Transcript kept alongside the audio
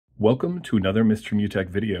Welcome to another Mr. Mutech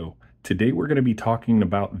video. Today we're going to be talking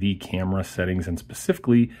about the camera settings and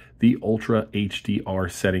specifically the Ultra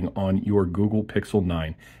HDR setting on your Google Pixel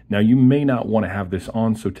 9. Now you may not want to have this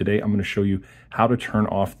on, so today I'm going to show you how to turn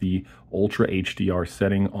off the Ultra HDR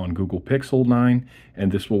setting on Google Pixel 9,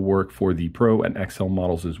 and this will work for the Pro and XL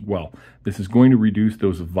models as well. This is going to reduce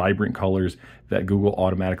those vibrant colors that Google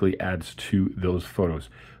automatically adds to those photos.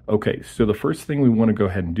 Okay, so the first thing we want to go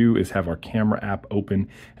ahead and do is have our camera app open,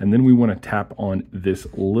 and then we want to tap on this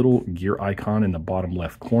little gear icon in the bottom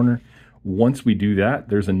left corner. Once we do that,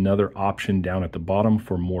 there's another option down at the bottom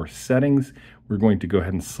for more settings. We're going to go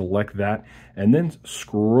ahead and select that and then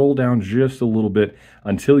scroll down just a little bit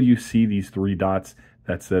until you see these three dots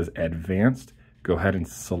that says Advanced. Go ahead and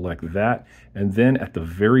select that, and then at the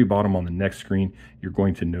very bottom on the next screen, you're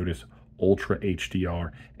going to notice Ultra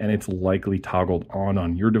HDR, and it's likely toggled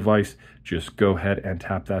on your device. Just go ahead and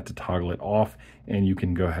tap that to toggle it off, and you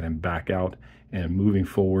can go ahead and back out, and moving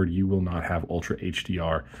forward you will not have Ultra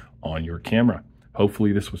HDR on your camera.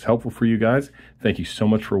 Hopefully this was helpful for you guys. Thank you so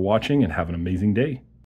much for watching and have an amazing day.